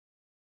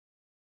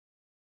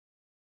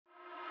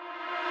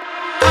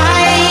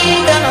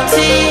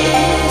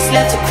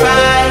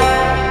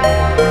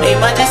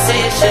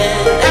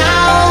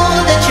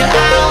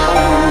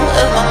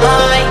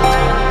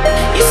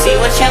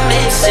what you're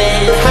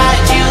missing.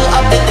 Hide you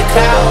up in the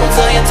clouds,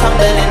 or you're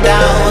tumbling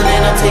down,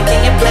 and I'm taking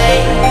your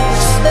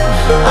place.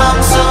 I'm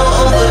so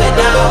over it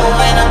now,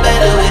 and I'm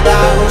better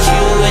without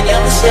you and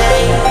your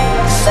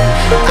mistakes.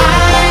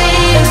 I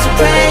used to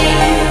pray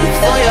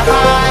for your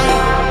heart,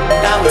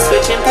 now we're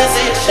switching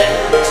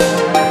positions.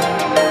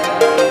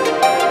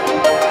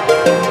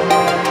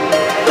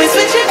 We're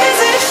switching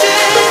positions.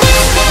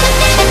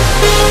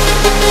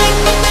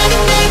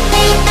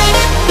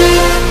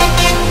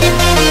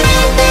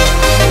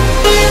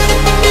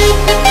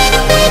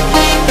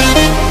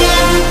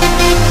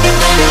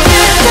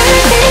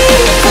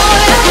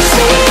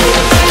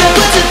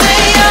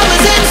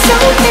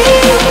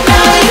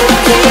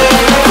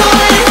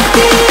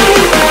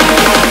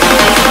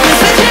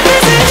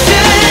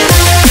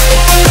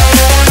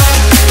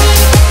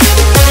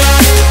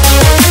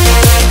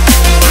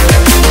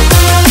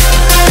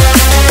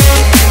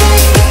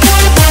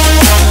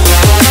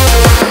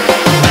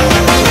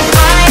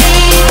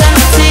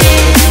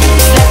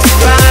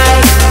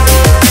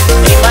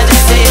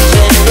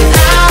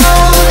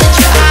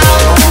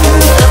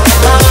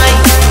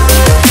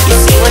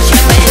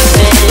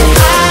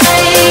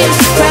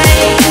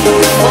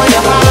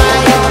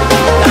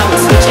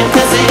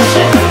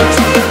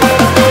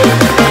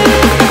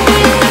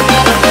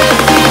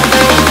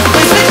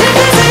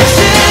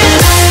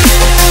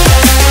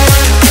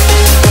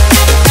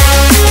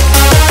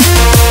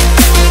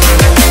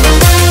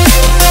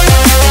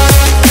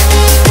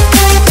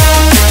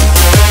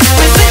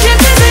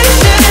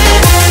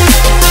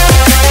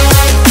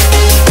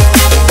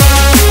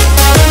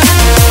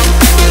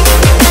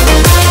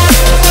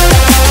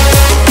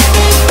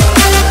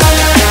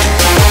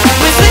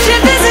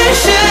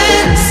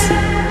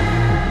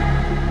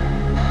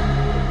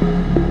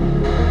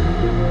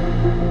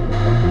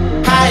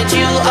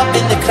 You up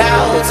in the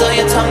clouds, or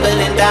you're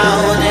tumbling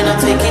down, and I'm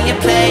taking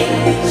your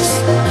place.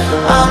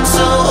 I'm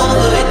so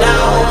over it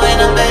now,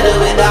 and I'm better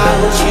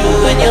without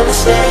you and your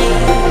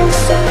mistakes.